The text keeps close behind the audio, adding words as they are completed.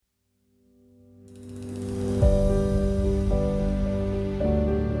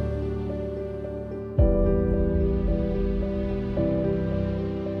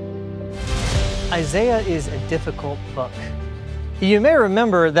Isaiah is a difficult book. You may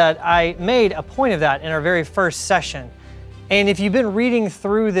remember that I made a point of that in our very first session. And if you've been reading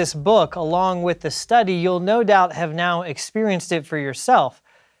through this book along with the study, you'll no doubt have now experienced it for yourself.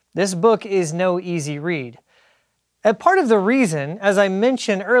 This book is no easy read. And part of the reason, as I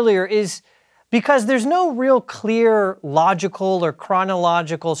mentioned earlier, is because there's no real clear logical or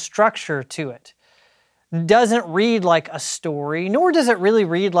chronological structure to it. It doesn't read like a story, nor does it really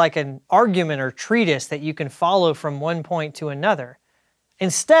read like an argument or treatise that you can follow from one point to another.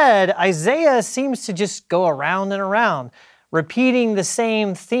 Instead, Isaiah seems to just go around and around, repeating the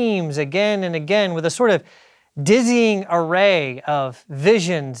same themes again and again with a sort of dizzying array of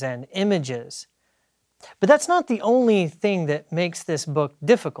visions and images. But that's not the only thing that makes this book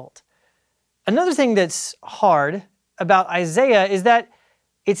difficult. Another thing that's hard about Isaiah is that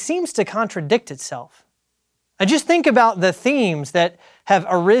it seems to contradict itself. And just think about the themes that have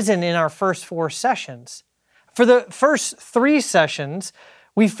arisen in our first 4 sessions. For the first 3 sessions,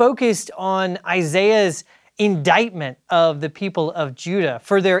 we focused on Isaiah's indictment of the people of Judah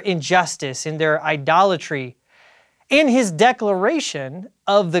for their injustice and their idolatry, and his declaration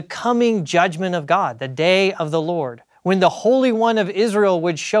of the coming judgment of God, the day of the Lord, when the Holy One of Israel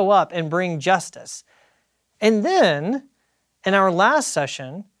would show up and bring justice. And then, in our last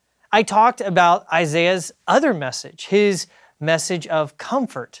session, I talked about Isaiah's other message, his message of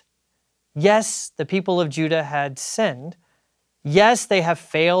comfort. Yes, the people of Judah had sinned. Yes, they have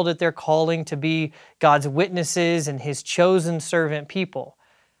failed at their calling to be God's witnesses and his chosen servant people.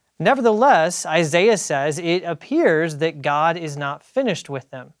 Nevertheless, Isaiah says it appears that God is not finished with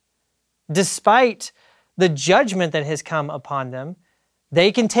them. Despite the judgment that has come upon them,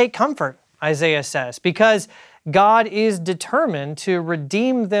 they can take comfort, Isaiah says, because God is determined to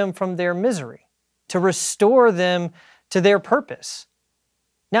redeem them from their misery, to restore them to their purpose.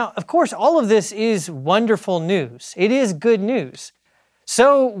 Now, of course, all of this is wonderful news. It is good news.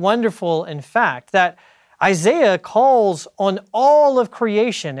 So wonderful, in fact, that Isaiah calls on all of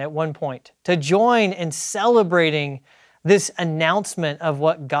creation at one point to join in celebrating this announcement of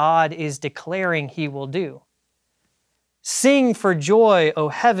what God is declaring he will do. Sing for joy, O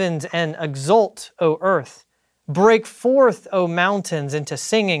heavens, and exult, O earth. Break forth, O mountains, into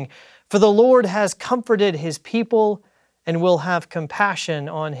singing, for the Lord has comforted his people and will have compassion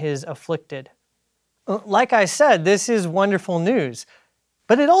on his afflicted. Like I said, this is wonderful news,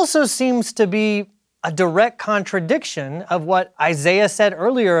 but it also seems to be a direct contradiction of what Isaiah said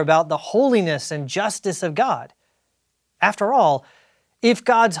earlier about the holiness and justice of God. After all, if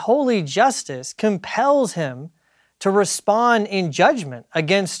God's holy justice compels him to respond in judgment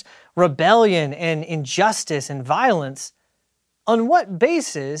against rebellion and injustice and violence, on what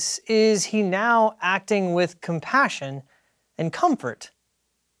basis is he now acting with compassion and comfort?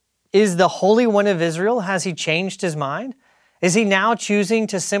 Is the Holy One of Israel, has he changed his mind? Is he now choosing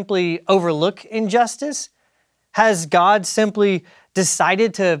to simply overlook injustice? Has God simply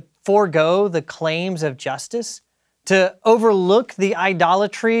decided to forego the claims of justice, to overlook the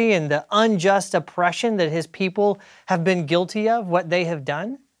idolatry and the unjust oppression that his people have been guilty of, what they have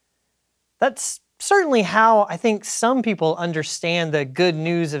done? That's certainly how I think some people understand the good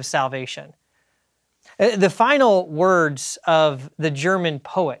news of salvation. The final words of the German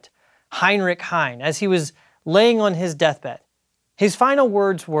poet, Heinrich Heine, as he was laying on his deathbed, his final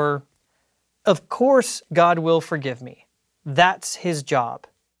words were, "Of course God will forgive me. That's his job."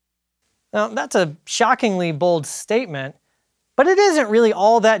 Now, that's a shockingly bold statement, but it isn't really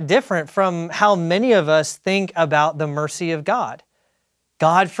all that different from how many of us think about the mercy of God.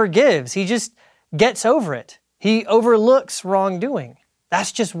 God forgives. He just gets over it. He overlooks wrongdoing.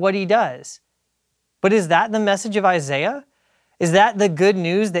 That's just what he does. But is that the message of Isaiah? Is that the good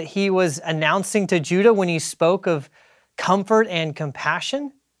news that he was announcing to Judah when he spoke of comfort and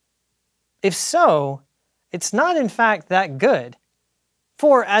compassion? If so, it's not in fact that good.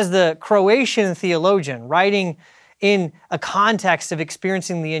 For as the Croatian theologian writing in a context of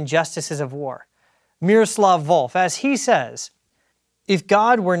experiencing the injustices of war, Miroslav Volf, as he says, if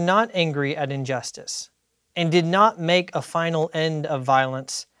God were not angry at injustice and did not make a final end of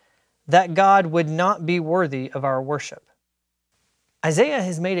violence, that God would not be worthy of our worship. Isaiah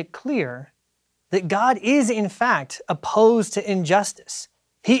has made it clear that God is in fact opposed to injustice.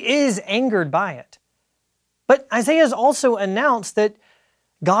 He is angered by it. But Isaiah has also announced that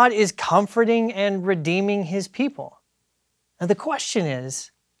God is comforting and redeeming his people. And the question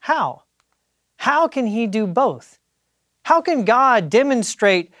is, how? How can he do both? How can God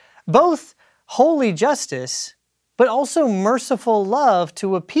demonstrate both holy justice, but also merciful love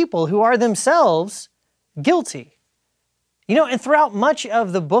to a people who are themselves guilty? And throughout much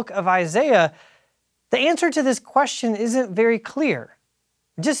of the book of Isaiah, The answer to this question isn't very clear.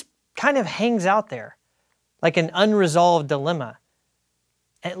 It just kind of hangs out there like an unresolved dilemma.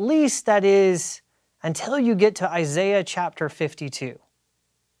 At least that is until you get to Isaiah chapter 52.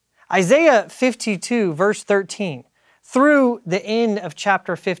 Isaiah 52, verse 13, through the end of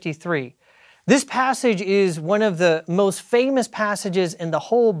chapter 53. This passage is one of the most famous passages in the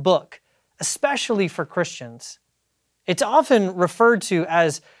whole book, especially for Christians. It's often referred to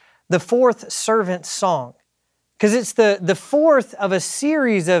as the fourth servant song, because it's the fourth of a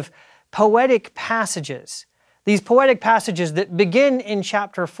series of poetic passages. These poetic passages that begin in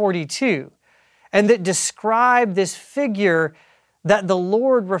chapter 42 and that describe this figure that the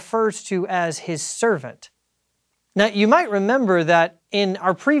Lord refers to as His servant. Now, you might remember that in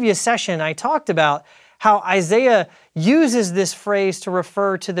our previous session, I talked about how Isaiah uses this phrase to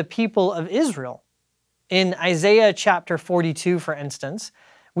refer to the people of Israel. In Isaiah chapter 42, for instance,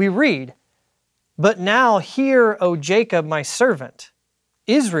 we read, "But now hear, O Jacob, my servant,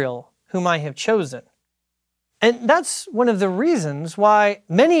 Israel, whom I have chosen." And that's one of the reasons why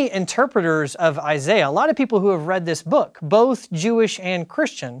many interpreters of Isaiah, a lot of people who have read this book, both Jewish and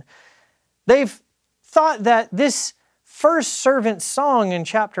Christian, they've thought that this first servant song in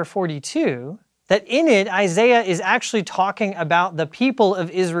chapter 42, that in it Isaiah is actually talking about the people of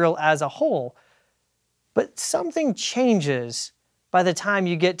Israel as a whole. But something changes by the time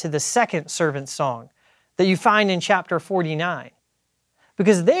you get to the second servant song that you find in chapter 49.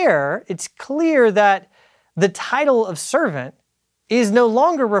 Because there, it's clear that the title of servant is no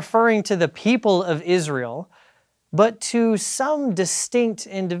longer referring to the people of Israel, but to some distinct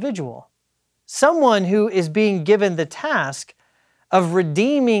individual, someone who is being given the task of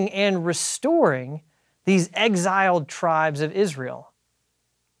redeeming and restoring these exiled tribes of Israel.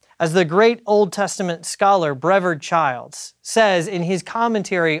 As the great Old Testament scholar Brevard Childs says in his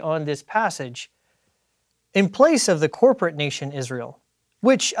commentary on this passage, in place of the corporate nation Israel,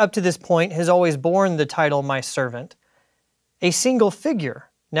 which up to this point has always borne the title my servant, a single figure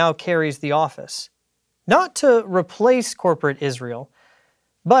now carries the office, not to replace corporate Israel,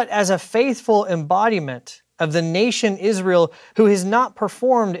 but as a faithful embodiment of the nation Israel who has not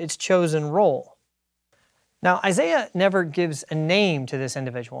performed its chosen role. Now, Isaiah never gives a name to this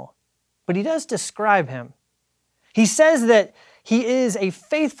individual, but he does describe him. He says that he is a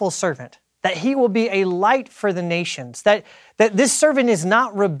faithful servant, that he will be a light for the nations, that this servant is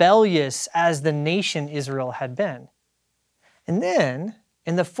not rebellious as the nation Israel had been. And then,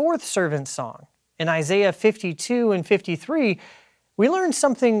 in the fourth servant song, in Isaiah 52 and 53, we learn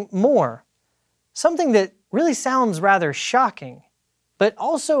something more, something that really sounds rather shocking, but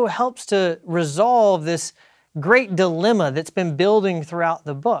also helps to resolve this great dilemma that's been building throughout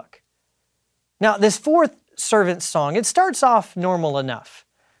the book. Now, this fourth servant song, it starts off normal enough.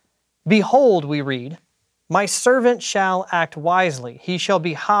 "Behold," we read, "my servant shall act wisely. He shall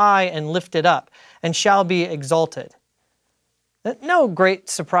be high and lifted up, and shall be exalted." No great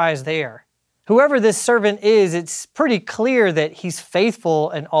surprise there. Whoever this servant is, it's pretty clear that he's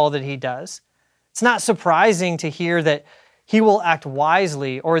faithful in all that he does. It's not surprising to hear that he will act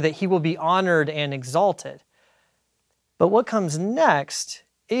wisely or that he will be honored and exalted. But what comes next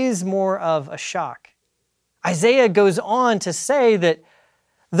is more of a shock. Isaiah goes on to say that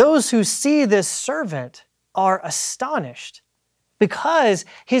those who see this servant are astonished because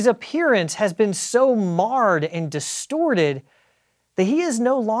his appearance has been so marred and distorted that he is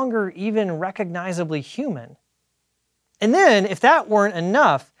no longer even recognizably human. And then, if that weren't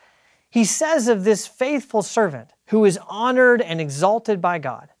enough, he says of this faithful servant who is honored and exalted by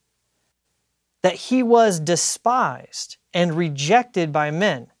God, that he was despised and rejected by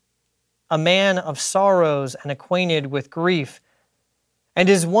men, a man of sorrows and acquainted with grief, and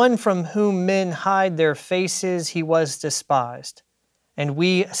as one from whom men hide their faces, he was despised, and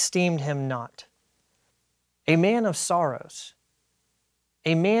we esteemed him not. A man of sorrows,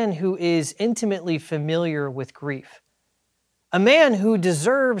 a man who is intimately familiar with grief, a man who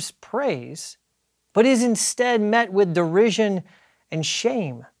deserves praise, but is instead met with derision and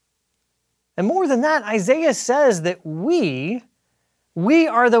shame. And more than that, Isaiah says that we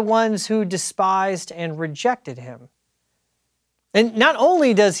are the ones who despised and rejected him. And not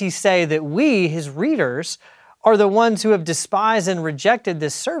only does he say that we, his readers, are the ones who have despised and rejected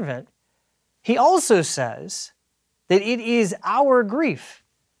this servant, he also says that it is our grief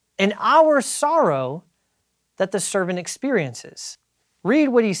and our sorrow that the servant experiences. Read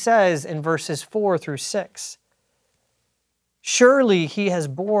what he says in verses 4 through 6. "Surely he has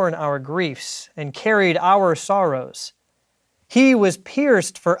borne our griefs and carried our sorrows. He was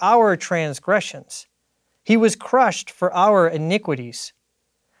pierced for our transgressions. He was crushed for our iniquities.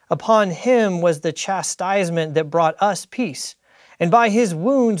 Upon him was the chastisement that brought us peace, and by his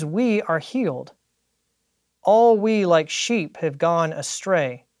wounds we are healed. All we like sheep have gone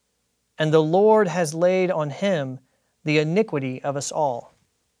astray, and the Lord has laid on him the iniquity of us all."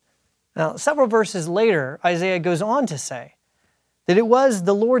 Now, several verses later, Isaiah goes on to say that it was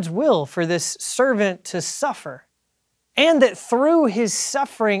the Lord's will for this servant to suffer, and that through his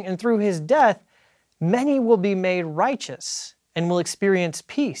suffering and through his death, many will be made righteous and will experience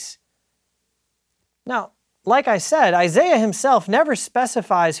peace. Now, like I said, Isaiah himself never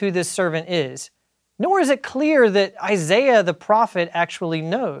specifies who this servant is, nor is it clear that Isaiah the prophet actually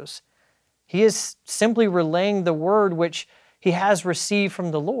knows. He is simply relaying the word which he has received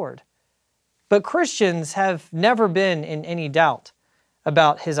from the Lord. But Christians have never been in any doubt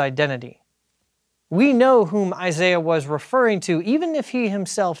about his identity. We know whom Isaiah was referring to, even if he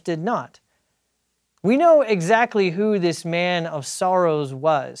himself did not. We know exactly who this man of sorrows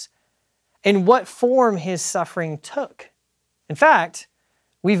was and what form his suffering took. In fact,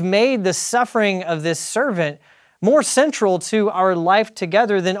 we've made the suffering of this servant more central to our life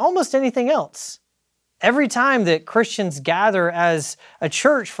together than almost anything else. Every time that Christians gather as a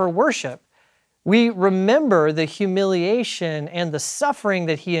church for worship, we remember the humiliation and the suffering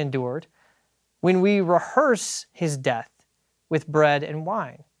that he endured when we rehearse his death with bread and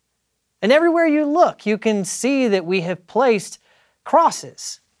wine. And everywhere you look, you can see that we have placed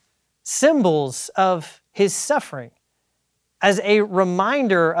crosses, symbols of his suffering, as a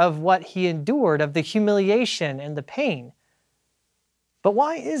reminder of what he endured, of the humiliation and the pain. But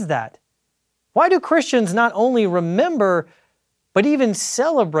why is that? Why do Christians not only remember, but even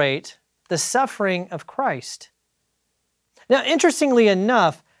celebrate the suffering of Christ? Now, interestingly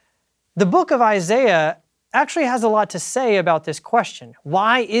enough, the book of Isaiah actually has a lot to say about this question.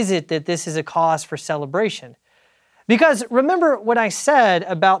 Why is it that this is a cause for celebration? Because remember what I said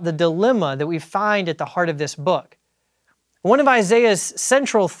about the dilemma that we find at the heart of this book. One of Isaiah's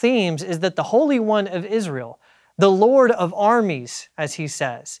central themes is that the Holy One of Israel, the Lord of armies, as he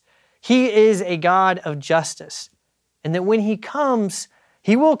says, he is a God of justice, and that when he comes,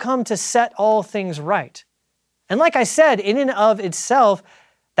 he will come to set all things right. And like I said, in and of itself,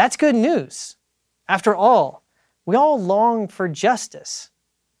 that's good news. After all, we all long for justice.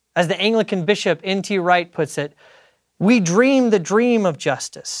 As the Anglican bishop N.T. Wright puts it, we dream the dream of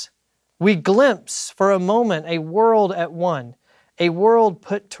justice. We glimpse for a moment a world at one, a world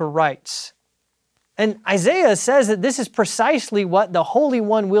put to rights. And Isaiah says that this is precisely what the Holy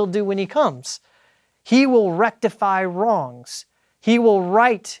One will do when he comes. He will rectify wrongs. He will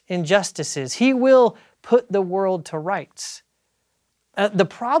right injustices. He will put the world to rights. The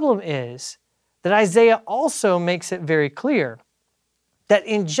problem is that Isaiah also makes it very clear that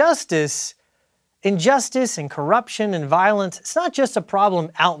injustice and corruption and violence, it's not just a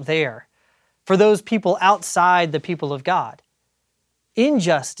problem out there for those people outside the people of God.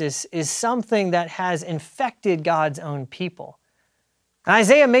 Injustice is something that has infected God's own people. And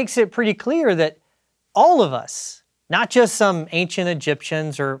Isaiah makes it pretty clear that all of us, not just some ancient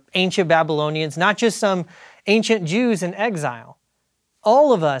Egyptians or ancient Babylonians, not just some ancient Jews in exile,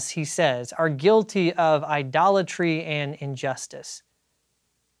 all of us, he says, are guilty of idolatry and injustice.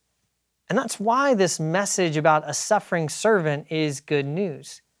 And that's why this message about a suffering servant is good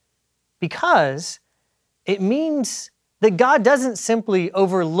news. Because it means that God doesn't simply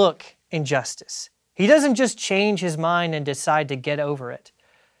overlook injustice. He doesn't just change his mind and decide to get over it.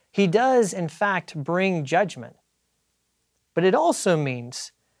 He does, in fact, bring judgment. But it also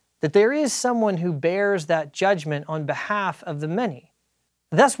means that there is someone who bears that judgment on behalf of the many.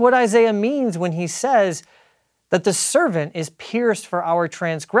 That's what Isaiah means when he says that the servant is pierced for our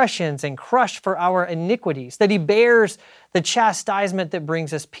transgressions and crushed for our iniquities, that he bears the chastisement that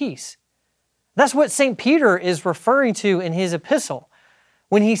brings us peace. That's what St. Peter is referring to in his epistle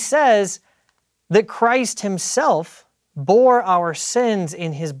when he says that Christ himself bore our sins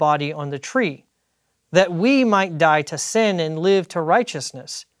in his body on the tree, that we might die to sin and live to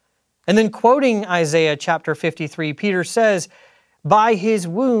righteousness. And then quoting Isaiah chapter 53, Peter says, "By his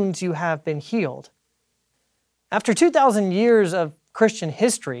wounds you have been healed." After 2,000 years of Christian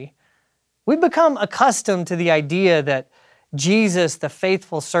history, we've become accustomed to the idea that Jesus, the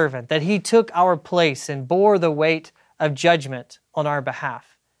faithful servant, that he took our place and bore the weight of judgment on our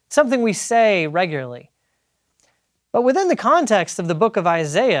behalf. Something we say regularly. But within the context of the book of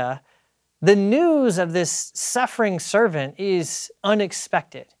Isaiah, the news of this suffering servant is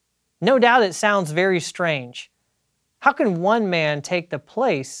unexpected. No doubt it sounds very strange. How can one man take the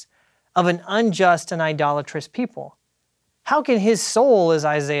place of an unjust and idolatrous people? How can his soul, as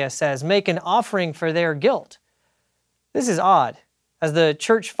Isaiah says, make an offering for their guilt? This is odd. As the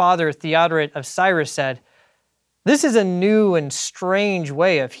church father Theodoret of Cyrus said, "This is a new and strange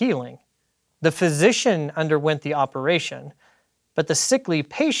way of healing. The physician underwent the operation, but the sickly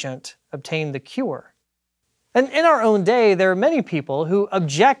patient obtained the cure." And in our own day, there are many people who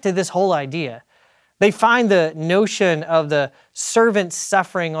object to this whole idea. They find the notion of the servant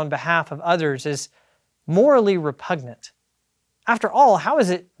suffering on behalf of others is morally repugnant. After all, how is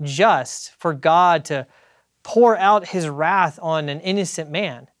it just for God to pour out his wrath on an innocent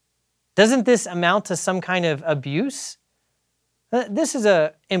man? Doesn't this amount to some kind of abuse? This is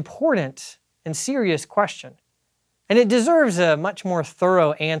an important and serious question, and it deserves a much more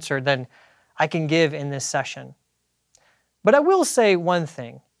thorough answer than I can give in this session. But I will say one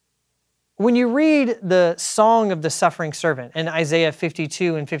thing. When you read the Song of the Suffering Servant in Isaiah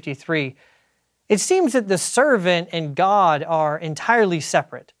 52 and 53, it seems that the servant and God are entirely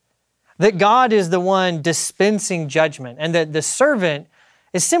separate, that God is the one dispensing judgment, and that the servant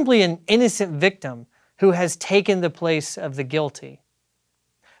is simply an innocent victim who has taken the place of the guilty.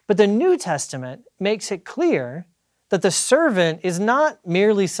 But the New Testament makes it clear that the servant is not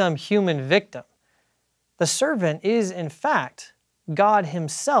merely some human victim. The servant is, in fact, God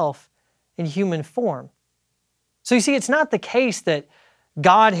himself in human form. So you see, it's not the case that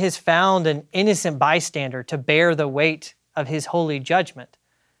God has found an innocent bystander to bear the weight of his holy judgment.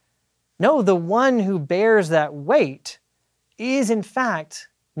 No, the one who bears that weight is, in fact,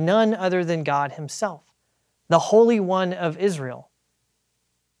 none other than God himself, the Holy One of Israel.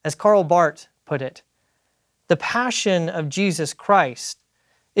 As Karl Barth put it, the passion of Jesus Christ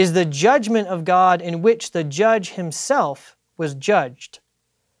is the judgment of God in which the judge himself was judged.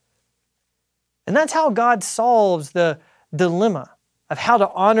 And that's how God solves the dilemma of how to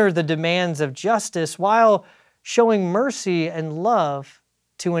honor the demands of justice while showing mercy and love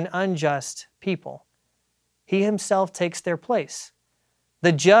to an unjust people. He himself takes their place.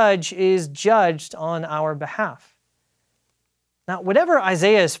 The judge is judged on our behalf. Now, whatever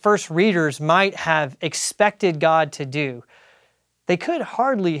Isaiah's first readers might have expected God to do, they could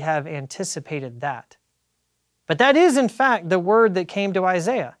hardly have anticipated that. But that is, in fact, the word that came to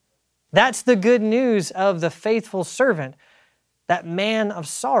Isaiah. That's the good news of the faithful servant, that man of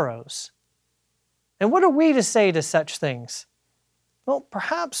sorrows. And what are we to say to such things? Well,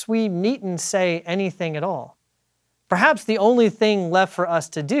 perhaps we needn't say anything at all. Perhaps the only thing left for us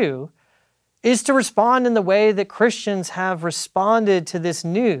to do is to respond in the way that Christians have responded to this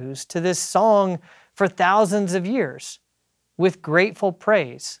news, to this song for thousands of years, with grateful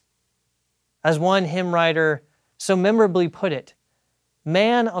praise. As one hymn writer so memorably put it,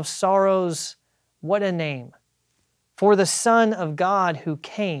 "Man of sorrows, what a name, for the Son of God who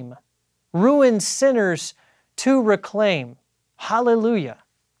came, ruined sinners to reclaim. Hallelujah,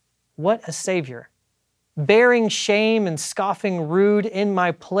 what a Savior. Bearing shame and scoffing rude, in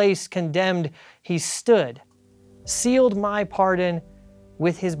my place condemned, he stood, sealed my pardon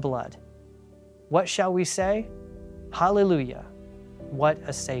with his blood. What shall we say? Hallelujah, what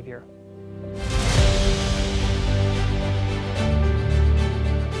a Savior."